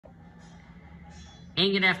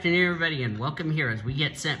And good afternoon, everybody, and welcome here as we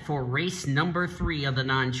get set for race number 3 of the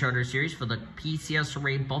non-charter series for the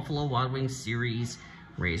PCSRA Buffalo Wild Wings Series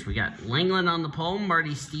race. We got Langland on the pole,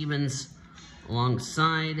 Marty Stevens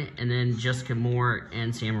alongside, and then Jessica Moore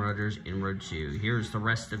and Sam Rogers in row 2. Here's the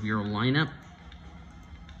rest of your lineup.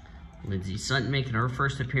 Lindsay Sutton making her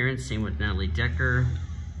first appearance, same with Natalie Decker.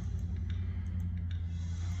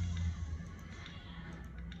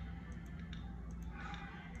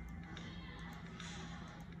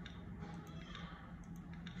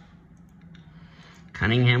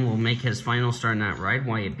 Cunningham will make his final start in that ride.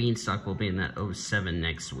 Wyatt Beanstalk will be in that 07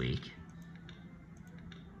 next week.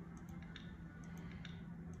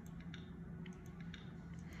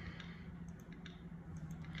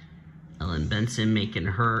 Ellen Benson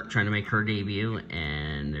trying to make her debut,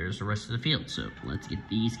 and there's the rest of the field. So let's get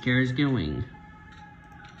these cars going.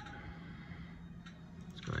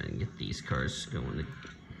 Let's go ahead and get these cars going.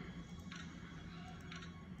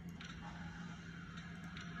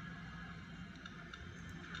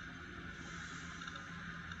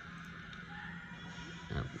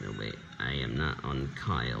 Oh, no, wait, I am not on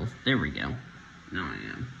Kyle. There we go. No, I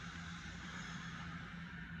am.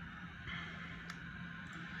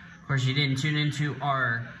 Of course, you didn't tune into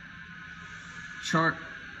our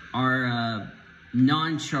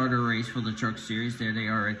non-charter race for the truck series. There they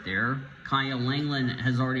are right there. Kyle Langland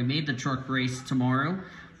has already made the truck race tomorrow.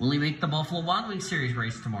 Will he make the Buffalo Wild Wings Series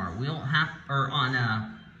race tomorrow? We'll have, or on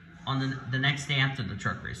the next day after the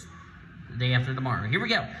truck race. The day after tomorrow. Here we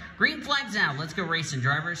go. Green flags out. Let's go racing,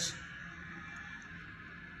 drivers.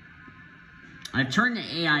 I've turned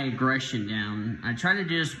the AI aggression down. I tried to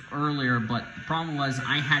do this earlier, but the problem was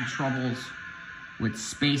I had troubles with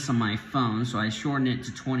space on my phone, so I shortened it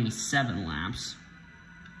to 27 laps.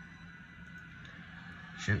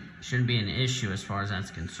 Shouldn't be an issue as far as that's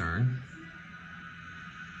concerned.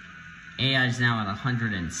 AI is now at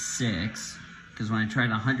 106, because when I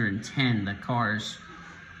tried 110, the cars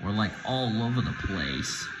were like all over the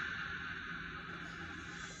place,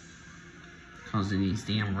 causing these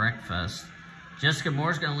damn wreckfests. Jessica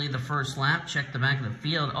Moore's going to lead the first lap. Check the back of the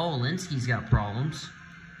field. Oh, Linsky's got problems.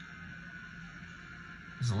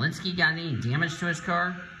 Has Linsky got any damage to his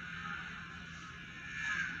car?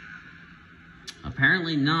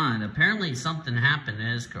 Apparently not. Apparently something happened to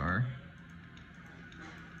his car.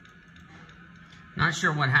 Not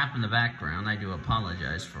sure what happened in the background. I do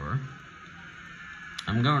apologize for.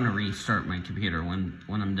 I'm going to restart my computer when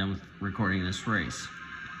I'm done with recording this race.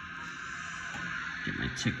 Get my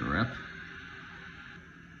ticker up.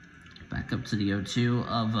 Back up to the O2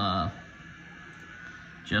 of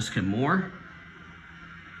Jessica Moore.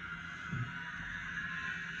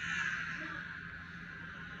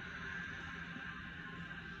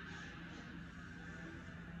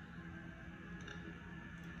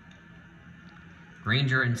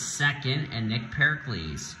 Granger in second, and Nick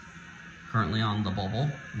Pericles currently on the bubble.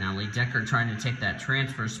 Natalie Decker trying to take that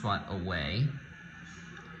transfer spot away.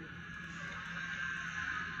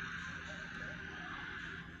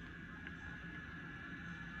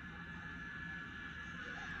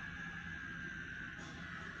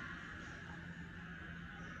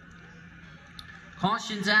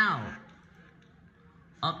 Caution's out.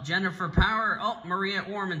 Up Jennifer Power. Oh, Maria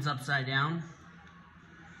Orman's upside down.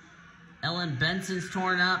 Ellen Benson's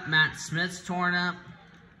torn up. Matt Smith's torn up.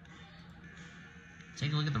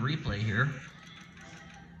 Take a look at the replay here.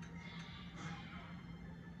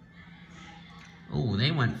 Oh,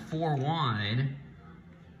 they went 4 wide.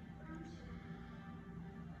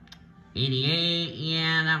 88,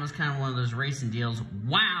 yeah, that was kind of one of those racing deals.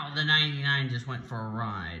 Wow, the 99 just went for a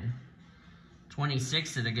ride.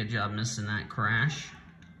 26 did a good job missing that crash.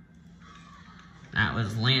 That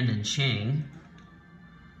was Landon Ching.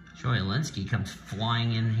 Joey Linsky comes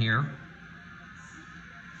flying in here.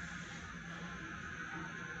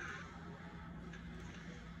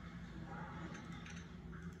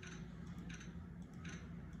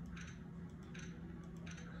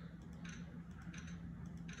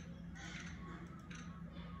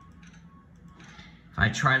 If I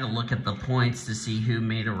try to look at the points to see who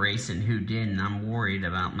made a race and who didn't, I'm worried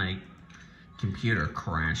about my computer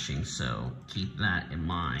crashing, so keep that in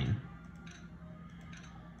mind.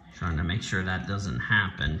 Trying to make sure that doesn't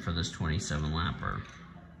happen for this 27 lapper.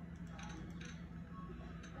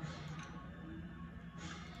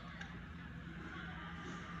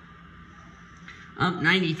 Up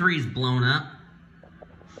 93 is blown up.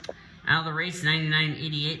 Out of the race, 99,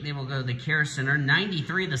 88, they will go to the care center.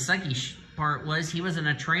 93, the sucky part was he was in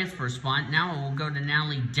a transfer spot. Now it will go to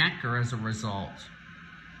Natalie Decker as a result.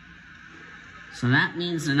 So that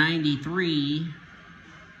means the 93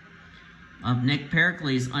 of Nick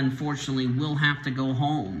Pericles, unfortunately, will have to go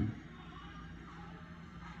home.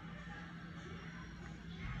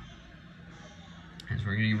 As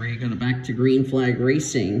we're getting ready to go back to green flag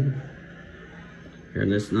racing here in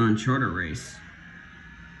this non-charter race.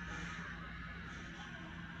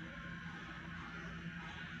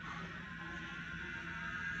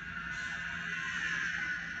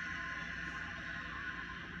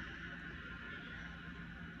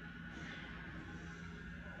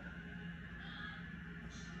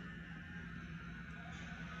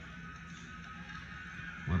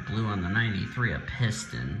 With blue on the 93, a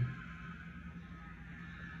piston.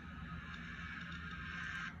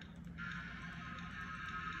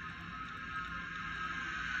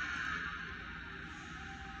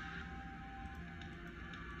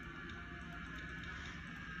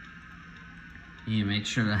 You make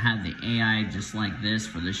sure to have the AI just like this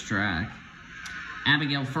for this track.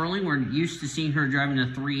 Abigail Furling, we're used to seeing her driving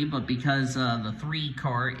a 3, but because the 3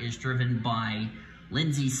 car is driven by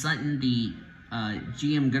Lindsay Sutton, the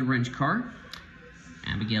GM Goodwrench car,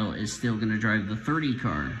 Abigail is still going to drive the 30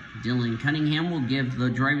 car. Dylan Cunningham will give the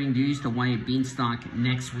driving duties to Wyatt Beanstalk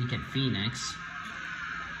next week at Phoenix.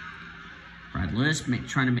 Brad Lewis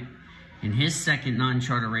trying to make in his second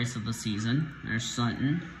non-charter race of the season. There's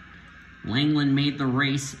Sutton. Langland made the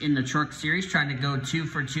race in the Truck Series, trying to go 2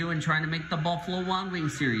 for 2 and trying to make the Buffalo Wild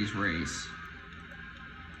Wings Series race.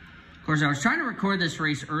 Of course, I was trying to record this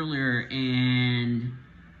race earlier, and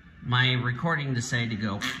my recording decided to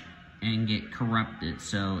go and get corrupted,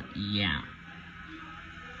 so yeah.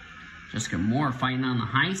 Jessica Moore fighting on the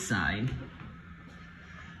high side.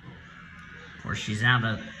 Of course, she's out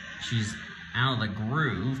of the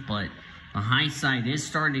groove, but the high side is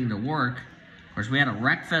starting to work. Of course, we had a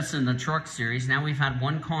wreck fest in the Truck Series. Now we've had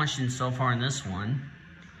 1 caution so far in this one.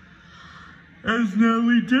 As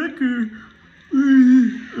Natalie Decker.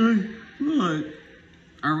 Look.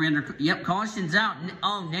 Are we under? Yep, caution's out.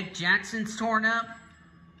 Oh, Nick Jackson's torn up.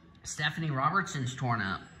 Stephanie Robertson's torn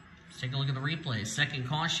up. Let's take a look at the replay. Second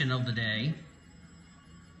caution of the day.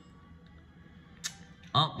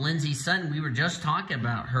 Oh, Lindsay Sutton, we were just talking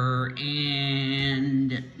about her,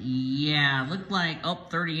 and yeah, looked like,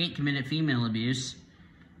 38 committed female abuse.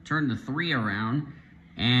 Turned the 3 around,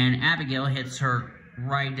 and Abigail hits her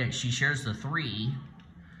right that she shares the 3.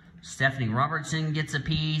 Stephanie Robertson gets a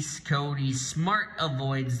piece. Cody Smart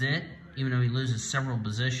avoids it, even though he loses several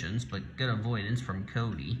positions, but good avoidance from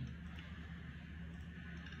Cody.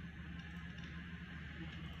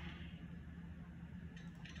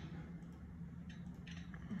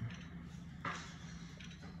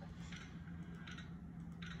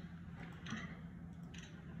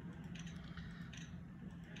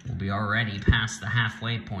 We'll be already past the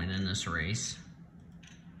halfway point in this race.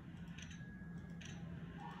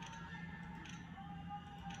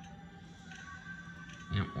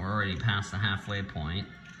 Yep, we're already past the halfway point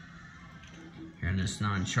here in this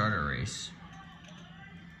non-charter race.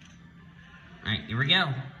 All right, here we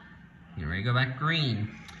go. Get ready to go back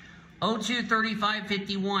green.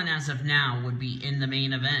 02:35.51 as of now would be in the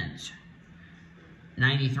main event.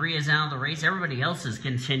 93 is out of the race. Everybody else has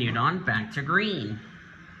continued on back to green.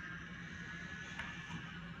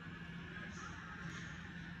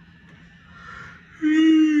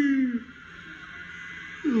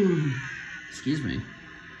 Excuse me.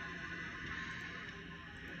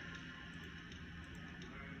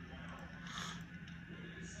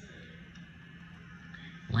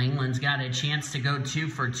 Langland's got a chance to go 2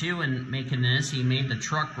 for 2 in making this. He made the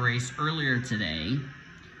truck race earlier today.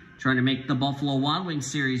 Trying to make the Buffalo Wild Wings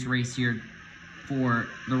Series race here for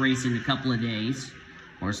the race in a couple of days.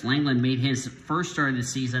 Of course, Langland made his first start of the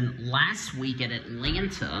season last week at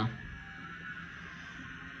Atlanta.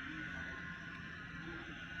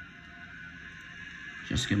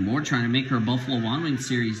 Jessica Moore trying to make her Buffalo Wild Wings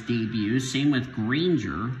Series debut. Same with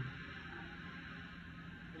Granger.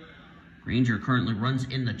 Granger currently runs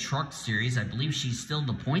in the Truck Series. I believe she's still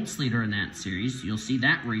the points leader in that series. You'll see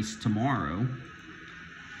that race tomorrow.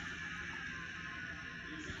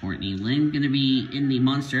 Courtney Lynn going to be in the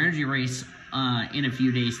Monster Energy race in a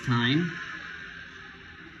few days' time,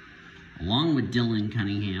 along with Dylan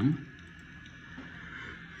Cunningham.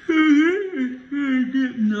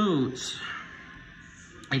 Good notes,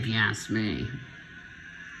 if you ask me.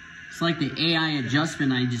 It's like the AI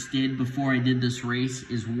adjustment I just did before I did this race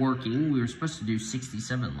is working. We were supposed to do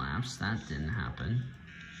 67 laps. That didn't happen.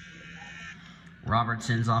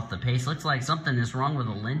 Robertson's off the pace. Looks like something is wrong with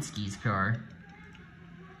Alinsky's car.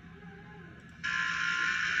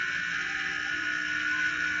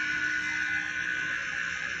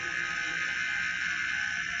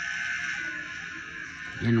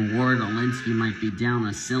 And Ward Olinsky might be down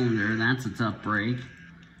a cylinder. That's a tough break.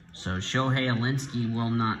 So Shohei Olinsky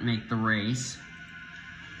will not make the race.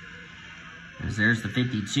 As there's the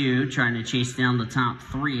 52 trying to chase down the top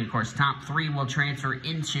 3. Of course, top 3 will transfer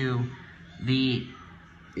into the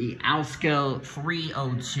Alsco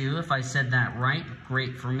 302. If I said that right,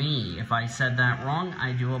 great for me. If I said that wrong,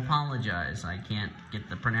 I do apologize. I can't get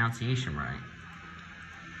the pronunciation right.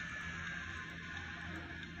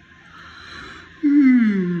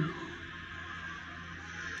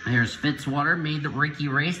 There's Fitzwater, made the Ricky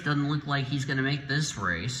race. Doesn't look like he's going to make this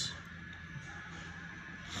race.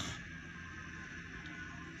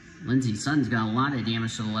 Lindsey Sutton's got a lot of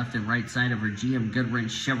damage to the left and right side of her GM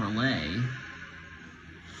Goodwrench Chevrolet.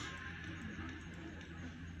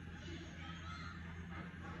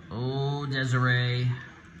 Oh, Desiree.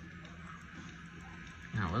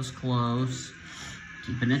 That was close.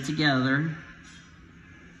 Keeping it together.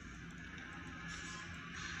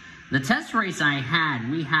 The test race I had,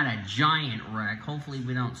 we had a giant wreck. Hopefully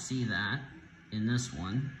we don't see that in this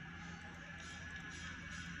one.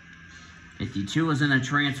 52 was in a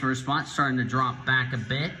transfer spot, starting to drop back a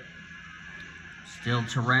bit. Still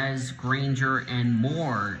Therese, Granger, and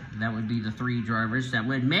Moore. That would be the 3 drivers that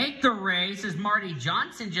would make the race, as Marty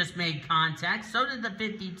Johnson just made contact. So did the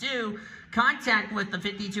 52. Contact with the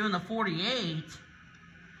 52 and the 48.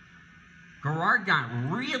 Garrard got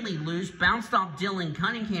really loose, bounced off Dylan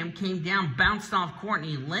Cunningham, came down, bounced off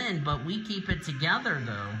Courtney Lynn, but we keep it together,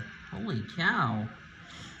 though. Holy cow.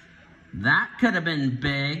 That could have been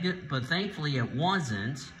big, but thankfully it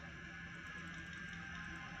wasn't.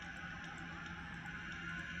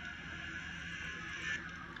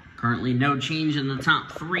 Currently no change in the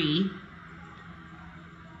top 3.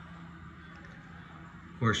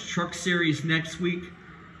 Of course, Truck Series next week.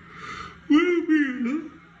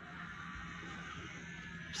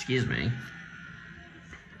 Excuse me.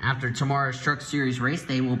 After tomorrow's Truck Series race,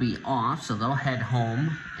 they will be off, so they'll head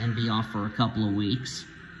home and be off for a couple of weeks.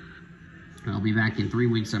 I'll be back in 3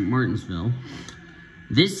 weeks at Martinsville.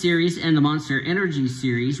 This series and the Monster Energy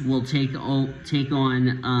series will take on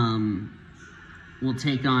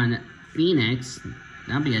Phoenix.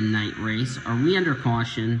 That'll be a night race. Are we under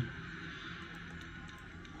caution?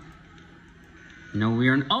 No, we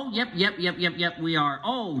are. Oh, yep, we are.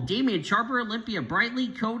 Oh, Damian Sharper, Olympia Brightly,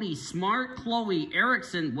 Cody Smart, Chloe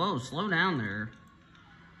Erickson. Whoa, slow down there.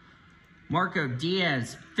 Marco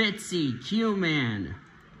Diaz, Fitzy, Q-Man.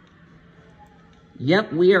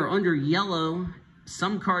 Yep, we are under yellow.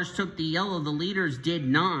 Some cars took the yellow, the leaders did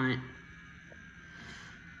not.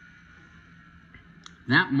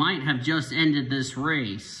 That might have just ended this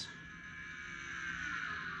race.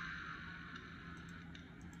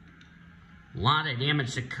 A lot of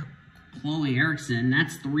damage to Chloe Erickson.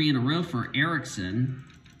 That's 3 in a row for Erickson.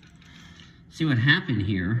 See what happened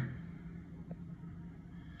here.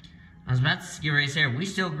 I was about to ski race there. We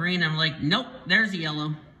still green. I'm like, nope, there's the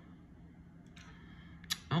yellow.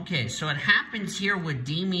 Okay, so it happens here with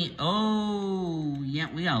Demi. Oh, yeah,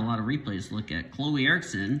 we got a lot of replays to look at. Chloe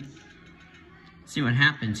Erickson. See what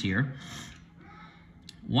happens here.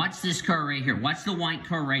 Watch this car right here. Watch the white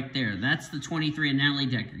car right there. That's the 23 of Natalie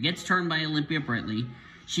Decker. Gets turned by Olympia Brightly.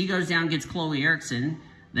 She goes down, gets Chloe Erickson.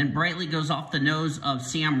 Then Brightly goes off the nose of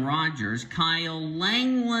Sam Rogers. Kyle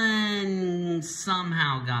Langland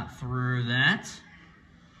somehow got through that.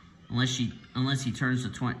 Unless he turns to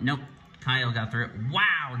 20. Nope. Kyle got through it.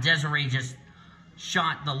 Wow, Desiree just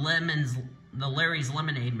shot the Larry's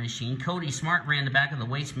Lemonade machine. Cody Smart ran the back of the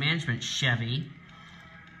Waste Management Chevy.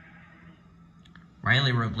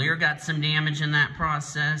 Riley Roblier got some damage in that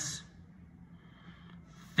process.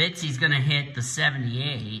 Fitzy's going to hit the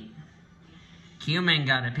 78. Q-Man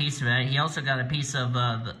got a piece of it. He also got a piece of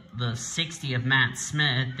the 60 of Matt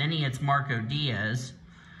Smith. Then he hits Marco Diaz.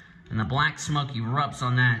 And the black smoke erupts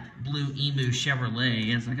on that blue Emu Chevrolet.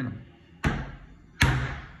 Yes, I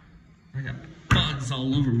got bugs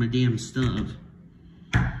all over my damn stuff.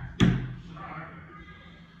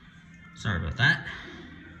 Sorry about that.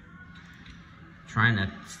 Trying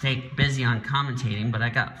to stay busy on commentating, but I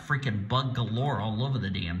got freaking bug galore all over the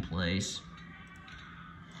damn place.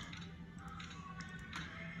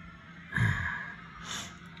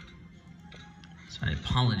 So I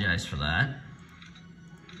apologize for that.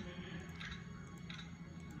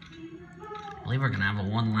 I believe we're going to have a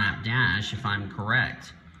 1-lap dash if I'm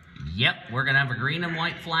correct. Yep, we're going to have a green and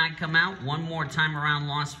white flag come out one more time around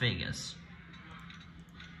Las Vegas.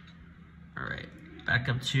 All right, back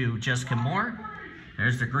up to Jessica Moore.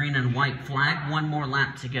 There's the green and white flag. One more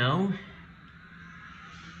lap to go.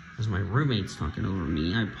 As my roommate's talking over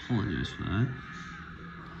me, I apologize for that.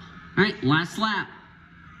 All right, last lap.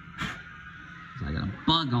 I got a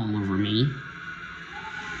bug all over me.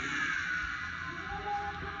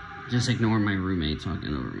 Just ignore my roommate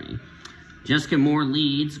talking over me. Jessica Moore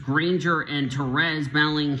leads. Granger and Therese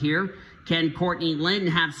battling here. Can Courtney Lynn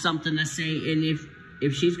have something to say? And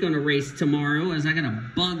if she's going to race tomorrow, as I got a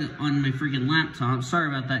bug on my freaking laptop. Sorry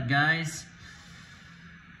about that, guys.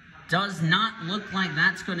 Does not look like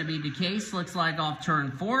that's going to be the case. Looks like off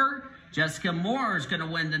turn 4, Jessica Moore is going to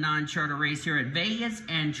win the non-charter race here at Vegas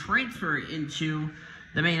and transfer into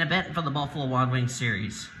the main event for the Buffalo Wild Wings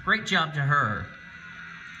series. Great job to her.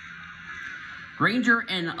 Granger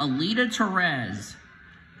and Alita Therese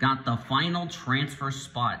got the final transfer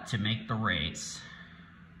spot to make the race.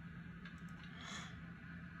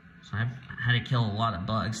 So I've had to kill a lot of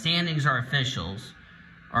bugs. Standings are official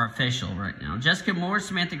right now. Jessica Moore,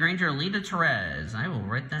 Samantha Granger, Alita Therese. I will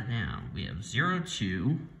write that down. We have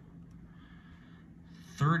 0-2,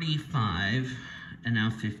 35, and now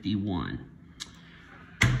 51.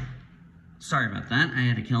 Sorry about that. I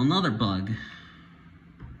had to kill another bug.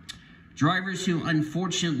 Drivers who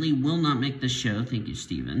unfortunately will not make the show, thank you,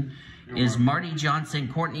 Steven, is Marty Johnson,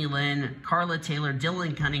 Courtney Lynn, Carla Taylor,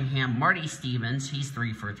 Dylan Cunningham, Marty Stevens, he's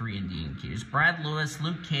 3 for 3 in DNQs, Brad Lewis,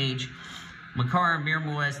 Luke Cage, Makara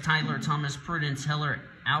Mirmoez, Tyler Thomas, Prudence Hiller,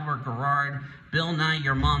 Albert Garrard, Bill Nye,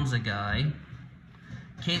 your mom's a guy,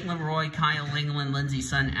 Caitlin Roy, Kyle England, Lindsay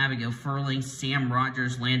Sun, Abigail Furling, Sam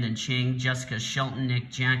Rogers, Landon Chang, Jessica Shelton,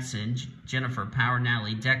 Nick Jackson, Jennifer Power,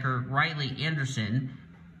 Natalie Decker, Riley Anderson,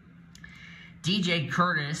 DJ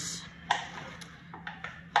Curtis,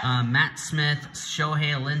 Matt Smith,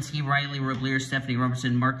 Shohei Alinsky, Riley Roblier, Stephanie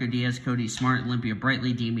Robertson, Marco Diaz, Cody Smart, Olympia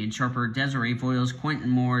Brightly, Damian Sharper, Desiree Voiles, Quentin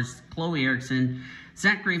Morris, Chloe Erickson,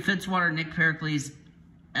 Zachary Fitzwater, Nick Pericles,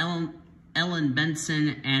 Ellen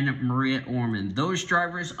Benson, and Maria Orman. Those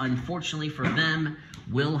drivers, unfortunately for them,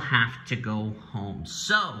 will have to go home.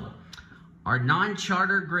 So, our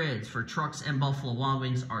non-charter grids for trucks and Buffalo Wild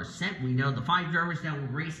Wings are set. We know the 5 drivers that will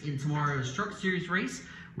race in tomorrow's Truck Series race.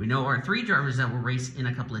 We know our 3 drivers that will race in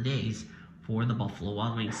a couple of days for the Buffalo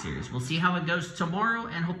Wild Wings series. We'll see how it goes tomorrow,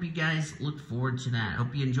 and hope you guys look forward to that.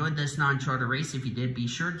 Hope you enjoyed this non-charter race. If you did, be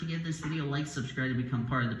sure to give this video a like, subscribe to become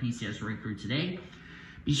part of the PCSRA crew today.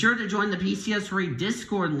 Be sure to join the PCSRA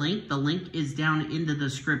Discord link. The link is down in the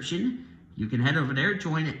description. You can head over there,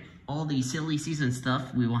 join all the silly season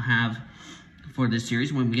stuff we will have for this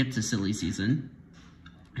series when we get to silly season,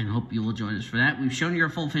 and hope you will join us for that. We've shown you our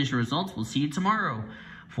full finisher results. We'll see you tomorrow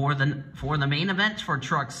for the main event for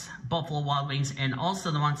trucks, Buffalo Wild Wings, and also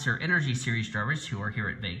the Monster Energy Series drivers who are here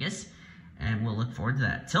at Vegas, and we'll look forward to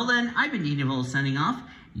that. Till then, I've been DWWS signing off.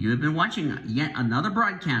 You have been watching yet another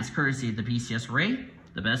broadcast courtesy of the PCSRA,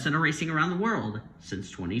 the best in racing around the world since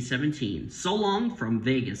 2017. So long from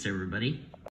Vegas, everybody.